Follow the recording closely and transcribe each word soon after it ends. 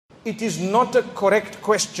it is not a correct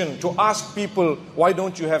question to ask people, why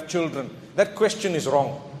don't you have children? That question is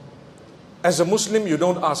wrong. As a Muslim, you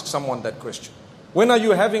don't ask someone that question. When are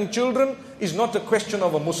you having children is not a question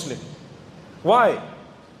of a Muslim. Why?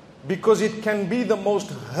 Because it can be the most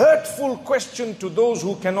hurtful question to those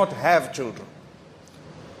who cannot have children.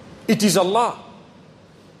 It is Allah.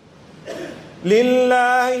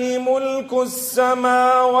 لله ملك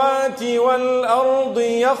السماوات والأرض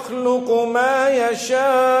يخلق ما يشاء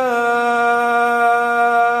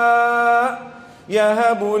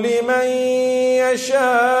يهب لمن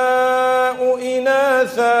يشاء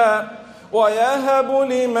إناثا ويهب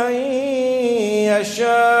لمن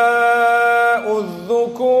يشاء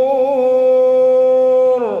الذكور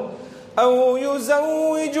أو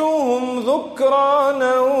يزوجهم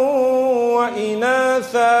ذكرانا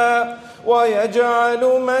وإناثا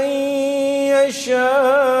ويجعل من يشاء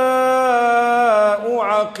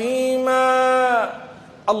عقيما.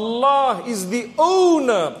 Allah is the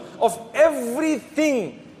owner of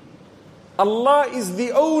everything. Allah is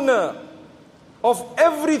the owner of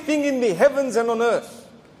everything in the heavens and on earth.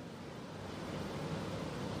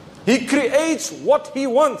 He creates what He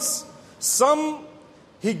wants. Some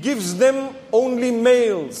He gives them only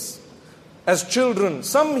males as children.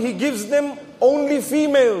 Some He gives them only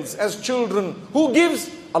females as children. Who gives?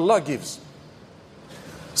 Allah gives.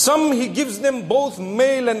 Some He gives them both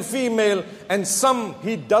male and female, and some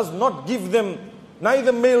He does not give them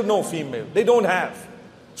neither male nor female. They don't have.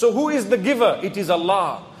 So who is the giver? It is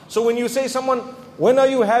Allah. So when you say someone, when are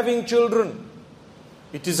you having children?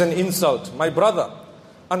 It is an insult. My brother,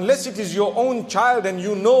 unless it is your own child and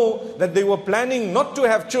you know that they were planning not to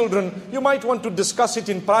have children, you might want to discuss it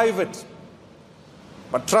in private.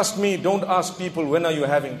 But trust me, don't ask people, when are you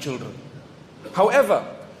having children? However,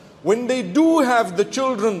 when they do have the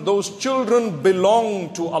children, those children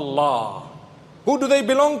belong to Allah. Who do they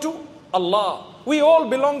belong to? Allah. We all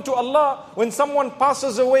belong to Allah. When someone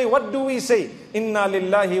passes away, what do we say? Inna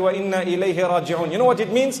lillahi wa inna ilayhi raji'un. You know what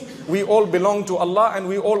it means? We all belong to Allah and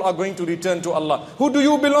we all are going to return to Allah. Who do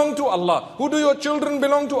you belong to? Allah. Who do your children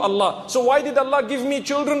belong to? Allah. So why did Allah give me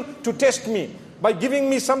children? To test me. By giving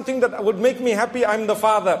me something that would make me happy, I'm the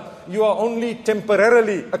father. You are only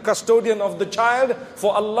temporarily a custodian of the child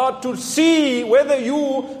for Allah to see whether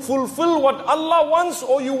you fulfill what Allah wants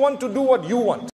or you want to do what you want.